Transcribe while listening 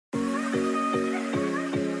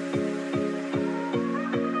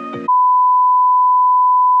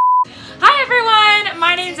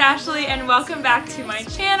Ashley and welcome back to my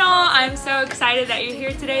channel. I'm so excited that you're here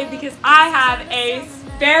today because I have a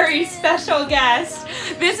very special guest.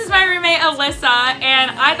 This is my roommate Alyssa, and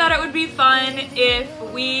I thought it would be fun if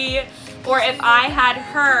I had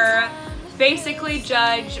her basically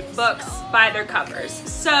judge books by their covers.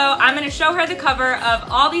 So I'm going to show her the cover of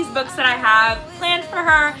all these books that I have planned for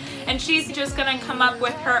her, and she's just going to come up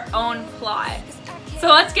with her own plot. So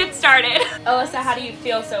let's get started. Alyssa, how do you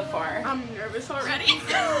feel so far? I'm nervous already.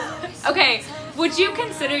 Okay, would you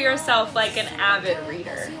consider yourself like an avid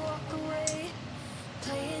reader?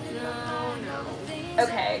 No.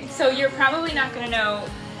 Okay, so you're probably not going to know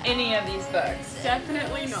any of these books.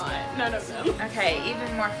 Definitely not. None of them. Okay,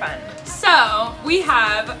 even more fun. So, we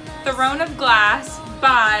have Throne of Glass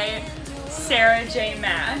by Sarah J.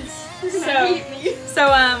 Maas. So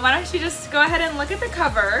why don't you just go ahead and look at the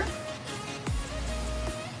cover.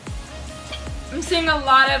 I'm seeing a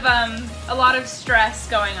lot of stress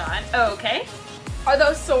going on. Oh, okay. Are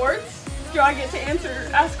those swords? Do I get to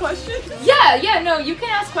ask questions? Yeah, no, you can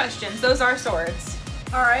ask questions. Those are swords.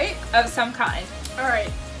 Alright. Of some kind. Alright.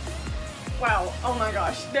 Wow, oh my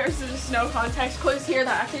gosh. There's just no context clues here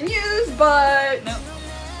that I can use, but... Nope.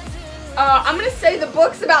 I'm gonna say the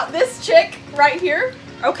book's about this chick right here.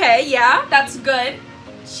 Okay, yeah, that's good.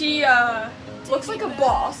 She, looks like a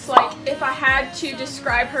boss. Like, if I had to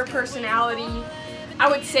describe her personality, I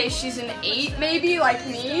would say she's an 8 maybe, like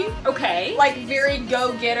me. Okay. Like, very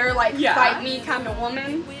go-getter, like, yeah. Fight me kind of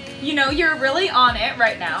woman. You know, you're really on it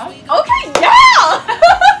right now. Okay, yeah!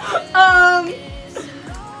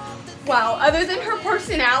 Wow, other than her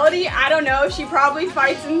personality, I don't know, she probably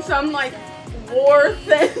fights in some, like, war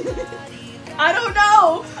thing. I don't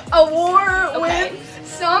know, a war with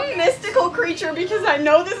some mystical creature, because I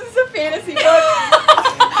know this is a fantasy book,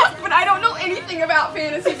 but I don't know anything about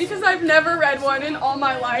fantasy because I've never read one in all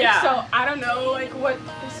my life, so I don't know, like, what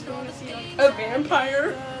is fantasy? A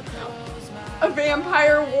vampire? A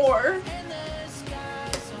vampire war.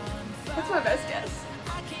 That's my best guess.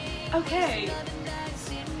 Okay.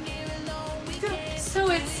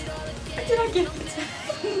 So it's... Did I get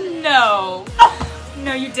it? No.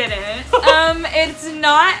 No, you didn't. It's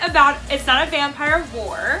not a vampire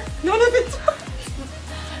war. None of it's...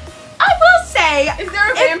 I will say... Is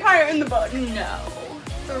there a vampire in the book? No.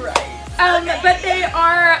 Right. But they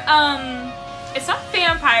are, it's not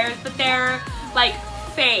vampires, but they're like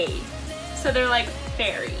fae. So they're like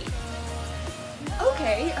fairy.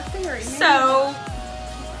 Okay, a fairy. Maybe. So,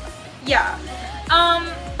 yeah.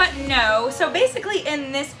 But no. So basically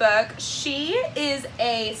in this book, she is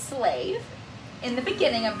a slave in the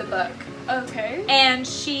beginning of the book. Okay. And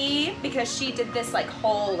because she did this like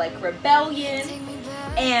whole like rebellion,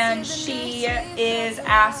 and she is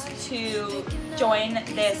asked to join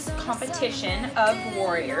this competition of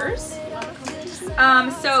warriors.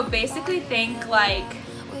 So basically think like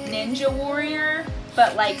Ninja Warrior,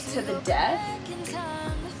 but like to the death.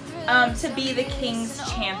 To be the king's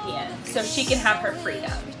champion, so she can have her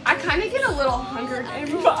freedom. I kind of get a little Hunger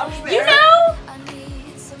Games vibes there. You know?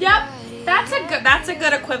 Yep, that's a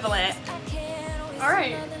good equivalent. All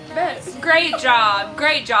right, bet. Great job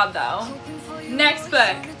though. Next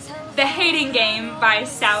book, The Hating Game by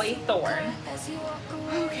Sally Thorne.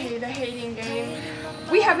 Okay, The Hating Game.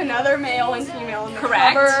 We have another male and female in the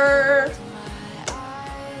Correct. cover.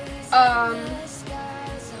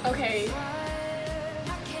 Okay.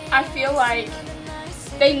 I feel like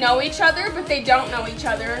they know each other, but they don't know each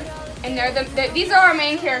other. And these are our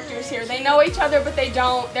main characters here. They know each other, but they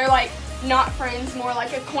don't. They're like not friends, more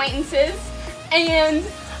like acquaintances. And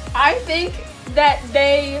I think that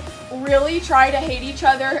they really try to hate each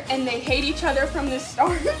other, and they hate each other from the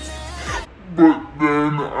start. But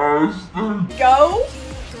then as they go,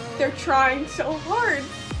 they're trying so hard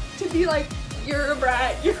to be like, you're a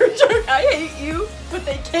brat, you're a jerk, I hate you, but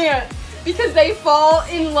they can't. Because they fall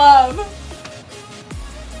in love.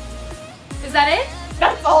 Is that it?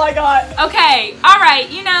 That's all I got. Okay, alright,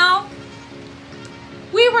 you know,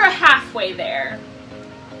 we were halfway there.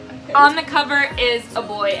 Okay. On the cover is a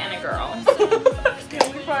boy and a girl. The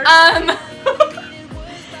only part.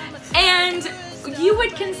 And you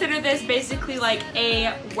would consider this basically like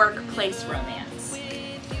a workplace romance.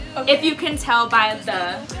 Okay. If you can tell by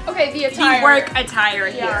the attire. work attire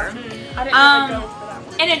here. I didn't really go for that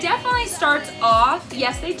one. And it definitely starts off,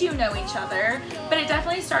 yes, they do know each other, but it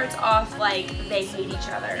definitely starts off like they hate each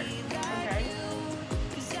other. Okay.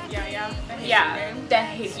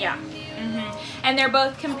 Yeah. And they're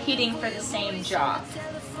both competing for the same job.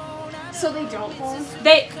 So they don't fall?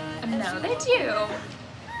 No, they do.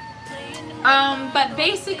 But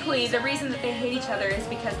basically, the reason that they hate each other is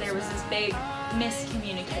because there was this big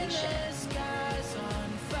miscommunication.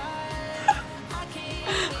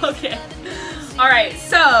 Okay. Alright,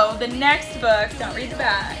 so the next book, don't read the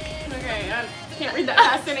back. Okay, I can't read that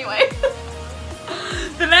fast anyway.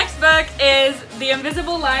 The next book is The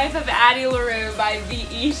Invisible Life of Addie LaRue by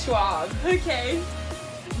V.E. Schwab. Okay.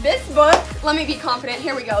 This book, let me be confident,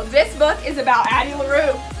 here we go. This book is about Addie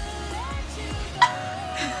LaRue.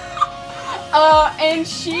 And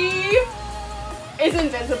she is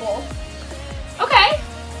invisible. Okay.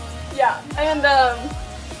 Yeah, and the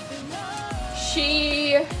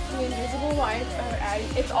invisible life of Addie.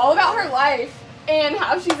 It's all about her life and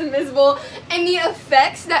how she's invisible and the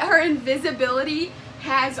effects that her invisibility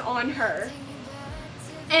has on her.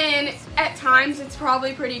 And at times it's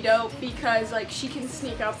probably pretty dope because like she can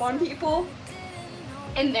sneak up on people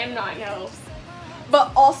and them not know.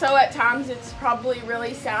 But also at times it's probably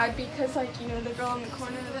really sad because like, you know, the girl in the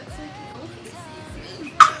corner that's like, nobody sees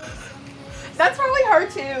me. That's probably her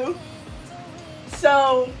too.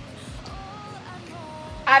 So,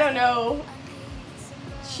 I don't know.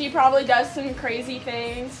 She probably does some crazy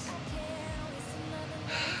things.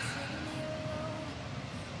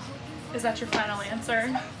 Is that your final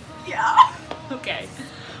answer? Yeah. Okay.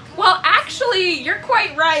 Well, actually, you're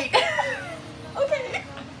quite right. Okay.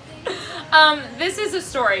 This is a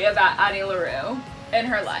story about Addie LaRue in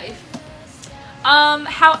her life.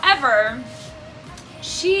 However,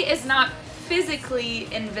 she is not physically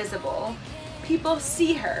invisible. People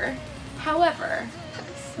see her. However,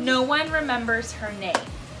 no one remembers her name.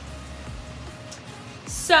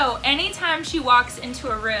 So anytime she walks into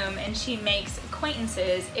a room and she makes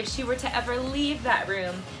acquaintances, if she were to ever leave that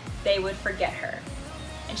room, they would forget her.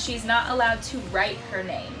 And she's not allowed to write her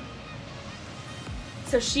name.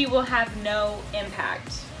 So she will have no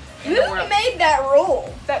impact in the Who world. made that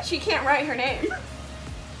rule that she can't write her name?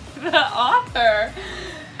 The author.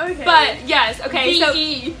 Okay. But yes, okay,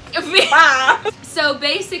 V.E. so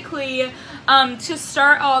basically, to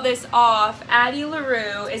start all this off, Addie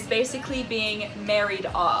LaRue is basically being married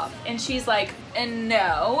off. And she's like,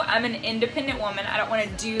 no, I'm an independent woman. I don't want to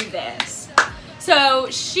do this. So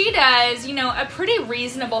she does, you know, a pretty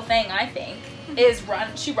reasonable thing, I think, is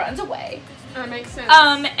she runs away. That makes sense.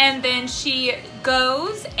 And then she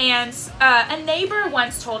goes and a neighbor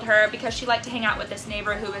once told her, because she liked to hang out with this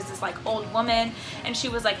neighbor who was this like old woman, and she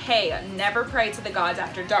was like, hey, never pray to the gods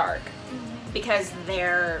after dark because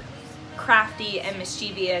they're crafty and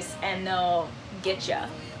mischievous and they'll get you.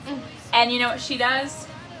 And you know what she does?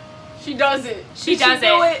 She does it. She does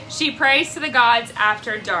it. She prays to the gods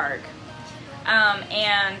after dark.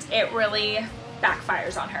 And it really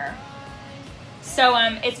backfires on her. So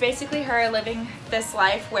it's basically her living this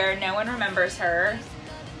life where no one remembers her,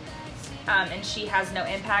 and she has no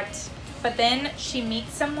impact. But then she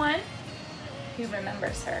meets someone who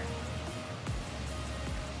remembers her.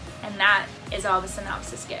 And that is all the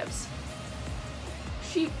synopsis gives.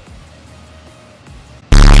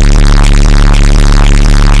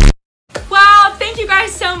 Wow, thank you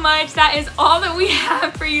guys so much. That is all that we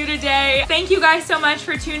have for you today. Thank you guys so much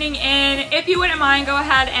for tuning in. If you wouldn't mind, go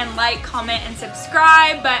ahead and like, comment, and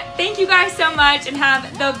subscribe. But thank you guys so much and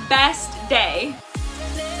have the best day.